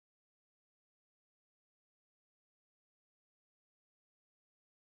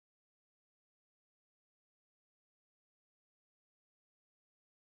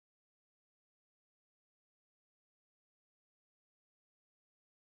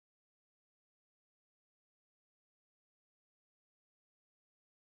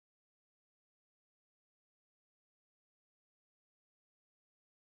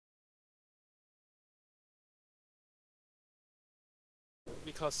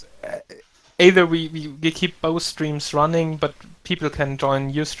because either we keep both streams running, but people can join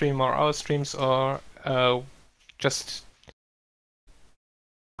your stream or our streams, or just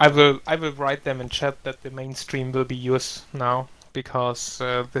I will write them in chat that the main stream will be yours now, because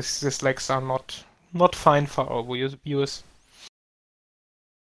these legs are not fine for our viewers.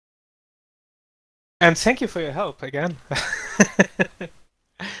 And thank you for your help again.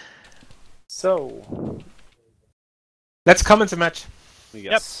 So let's comment the match.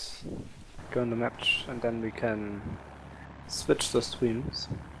 yes, go in the match, and then we can switch the streams.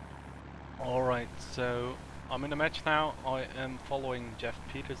 Alright, so I'm in the match now. I am following Jeff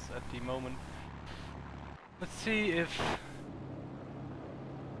Peters at the moment. Let's see if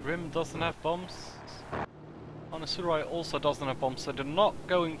Rim doesn't have bombs. Anasurai also doesn't have bombs, so they're not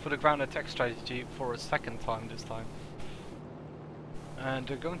going for the ground attack strategy for a second time this time. And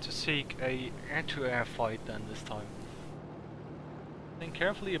they're going to seek a air-to-air fight then this time. Staying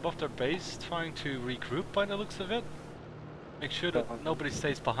carefully above their base, trying to regroup by the looks of it. Make sure that nobody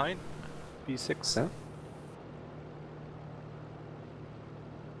stays behind. B6, huh?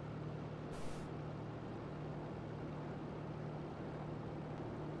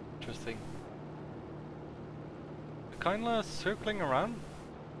 Interesting. They're kinda circling around.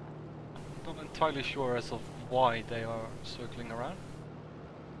 Not entirely sure as of why they are circling around.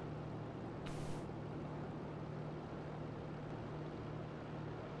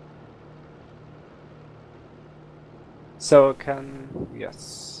 So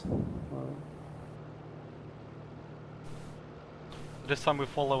yes. This time we're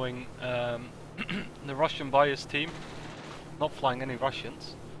following the Russian bias team, not flying any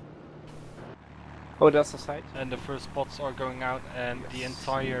Russians. Oh, that's the site. And the first bots are going out, and the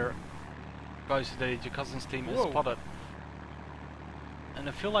entire GWDYC Cousins team is spotted. And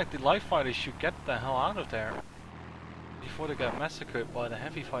I feel like the light fighters should get the hell out of there before they get massacred by the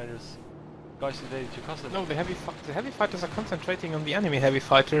heavy fighters. GWDYC Cousins. No, the heavy fighters are concentrating on the enemy heavy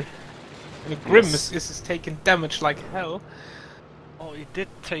fighter. And Grim is taking damage like hell. Oh, he did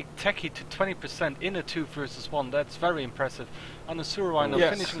take Techie to 20% in a 2 versus 1. That's very impressive. And the Sururino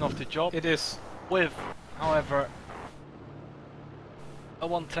finishing off the job. It is. With, however, a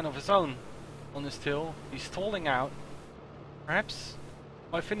 110 of his own on his tail. He's stalling out. Perhaps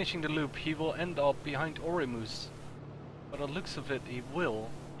by finishing the loop he will end up behind Orimus. But the looks of it he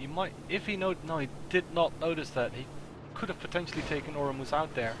will. He might, if he he did not notice that, he could have potentially taken Orimus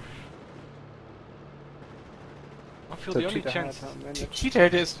out there. I feel the only chance...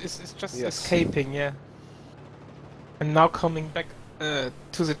 Cheetah is just escaping, yeah. And now coming back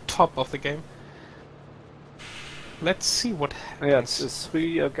to the top of the game. Let's see what happens. Yeah, it's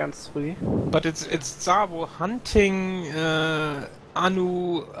 3 against 3. But it's Zabo hunting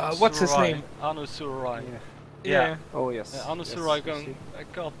Anu... what's his name? Anu Surai. Yeah. Oh yes. Anu Surai going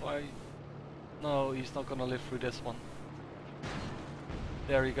back up. No, he's not gonna live through this one.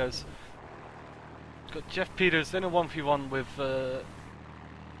 There he goes. Got Jeff Peters in a 1v1 with...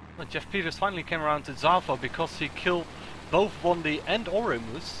 Jeff Peters finally came around to Zava because he killed both Wondi and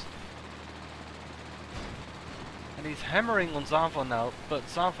Orimus. And he's hammering on Zava now, but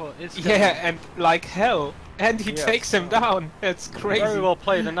Zava is... Yeah, and like hell. And he takes him down. It's crazy. Very well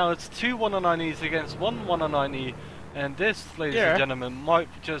played, and now it's 2 109Es against 1 109E. And this, ladies and gentlemen, might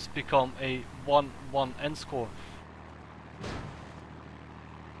just become a 1-1 end score.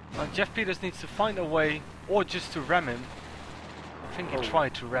 Jeff Peters needs to find a way, or just to ram him. I think he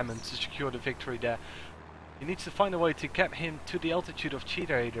tried to ram him to secure the victory there. He needs to find a way to get him to the altitude of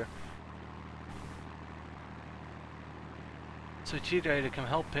Cheetah Raider. So Cheetah Raider can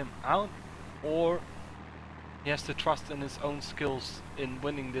help him out, or he has to trust in his own skills in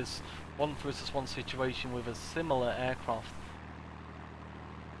winning this 1 versus 1 situation with a similar aircraft.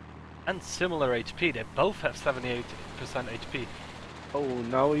 And similar HP, they both have 78% HP. Oh,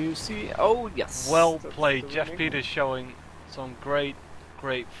 now you see. Oh, yes. Well played. Jeff Peters showing some great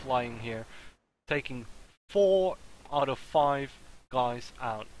flying here. Taking 4 out of 5 guys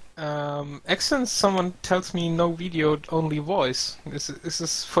out. Excellent. Someone tells me no video, only voice. Is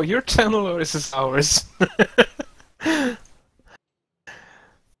this for your channel or is this ours?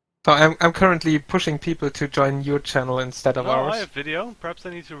 So I'm currently pushing people to join your channel instead of ours. I have video. Perhaps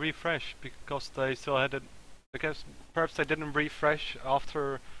they need to refresh because they still had it. Because perhaps they didn't refresh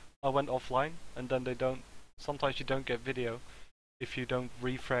after I went offline, and then they don't. Sometimes you don't get video if you don't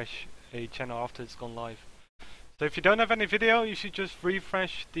refresh a channel after it's gone live. So if you don't have any video, you should just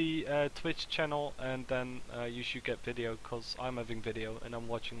refresh the Twitch channel, and then you should get video, because I'm having video and I'm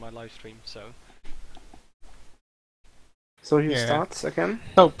watching my live stream. So So you Yeah. start again?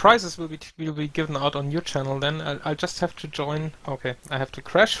 So prizes will be given out on your channel then. I'll just have to join. Okay, I have to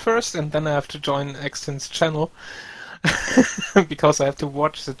crash first and then I have to join Exton's channel because I have to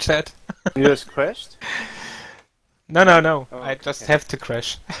watch the chat. You just crashed? No. Oh, I just okay. have to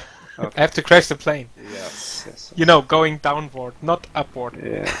crash. Okay. I have to crash the plane. Yes. You know, going downward, not upward.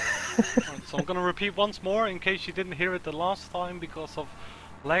 Yeah. Right, so I'm gonna repeat once more in case you didn't hear it the last time because of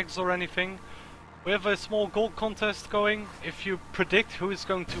lags or anything. We have a small gold contest going. If you predict who is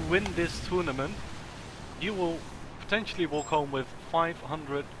going to win this tournament, you will potentially walk home with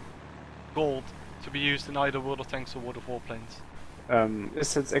 500 gold to be used in either World of Tanks or World of Warplanes.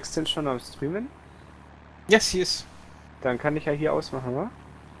 Ist jetzt Extend schon am Streamen? Yes, he is. Dann kann ich ja hier ausmachen, wa?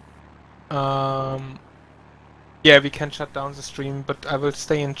 Yeah, we can shut down the stream, but I will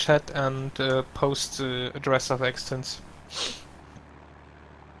stay in chat and post the address of Extons.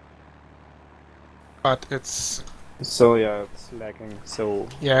 But it's So yeah, it's lagging. So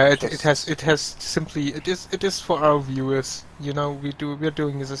yeah, it has simply it is for our viewers. You know, we're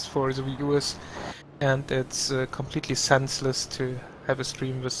doing this for the viewers, and it's completely senseless to have a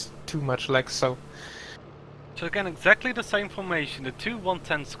stream with too much lag. So again, exactly the same formation. The two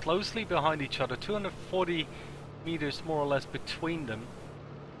 110s closely behind each other, 240 meters more or less between them.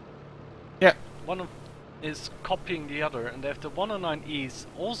 yeah, One of is copying the other, and they have the 109Es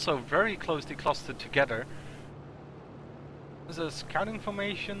also very closely clustered together. There's a scouting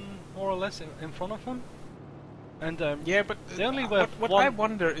formation more or less in front of them. And yeah, but they only what I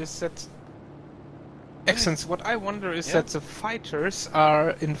wonder is that. Excellent. What I wonder is that the fighters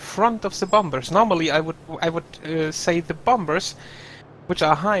are in front of the bombers. Normally, I would say the bombers, which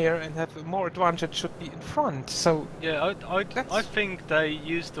are higher and have more advantage, should be in front. So yeah, I think they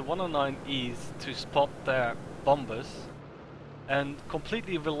use the 109Es to spot their bombers, and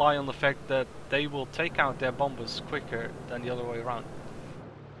completely rely on the fact that they will take out their bombers quicker than the other way around.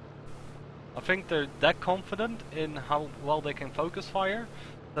 I think they're that confident in how well they can focus fire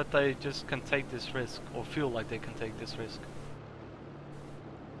that they just can take this risk, or feel like they can take this risk.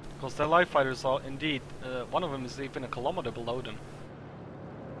 Because their live fighters are indeed, one of them is even a kilometer below them.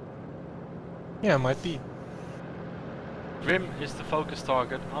 yeah, might be. Grim is the focus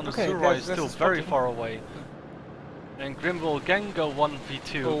target, Okay, Anasura is that's still very far away. And Grim will again go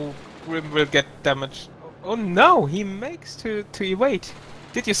 1v2. Oh, Grim will get damaged. Oh no, he makes to evade.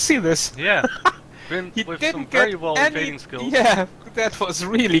 Did you see this? Yeah, Grim He with didn't some get very well any... evading skills. Yeah, that was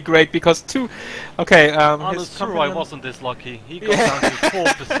really great because two. Okay, his Anasura complement- wasn't this lucky. He got down to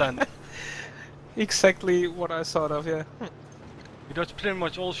 4%. Exactly what I thought of. Yeah. He dodged pretty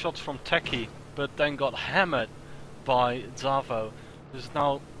much all shots from Techie, but then got hammered by Zavo, who's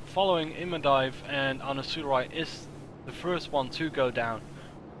now following Imadive, and Anasurai is the first one to go down.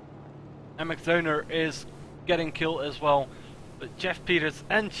 Amek Donor is getting killed as well, but Jeff Peters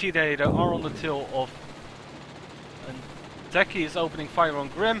and Chideida are on the tail of, and Techie is opening fire on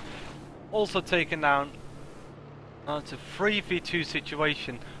Grim, also taken down. Now it's a 3v2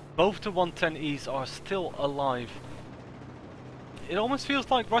 situation. Both the 110Es are still alive. It almost feels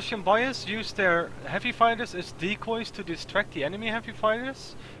like Russian buyers use their heavy fighters as decoys to distract the enemy heavy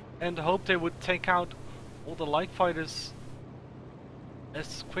fighters and hope they would take out all the light fighters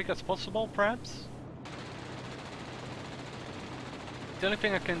as quick as possible, perhaps? The only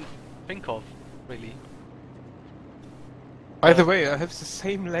thing I can think of, really. By the way, I have the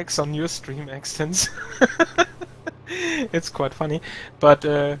same legs on your stream, Extens. It's quite funny, but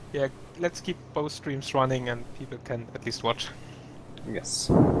yeah, let's keep both streams running and people can at least watch.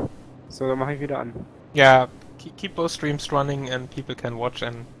 yes. So dann mache ich wieder an. Yeah, keep both streams running and people can watch,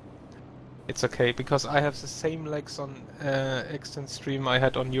 and it's okay because I have the same legs on Extens stream I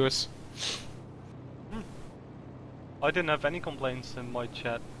had on yours. I didn't have any complaints in my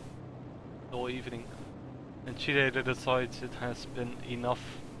chat all evening, and Chideida decides it has been enough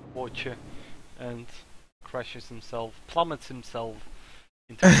torture and crashes himself, plummets himself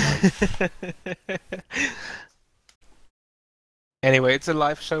into the ice. Anyway, it's a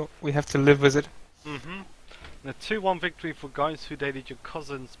live show, we have to live with it. A 2-1 victory for Guys Who Dated Your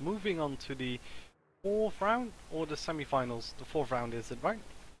Cousins, moving on to the 4th round, or the semi-finals? The 4th round, is it, right?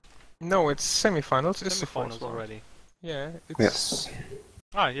 No, it's semi-finals, it's the Semi-finals 4th round. already. Yeah, it's... Yes.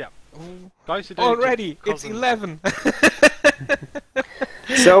 Ah, yeah. Ooh. Guys Who Dated Your Already! It's Cousins. 11!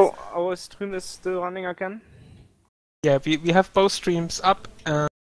 So our stream is still running again? Yeah, we have both streams up.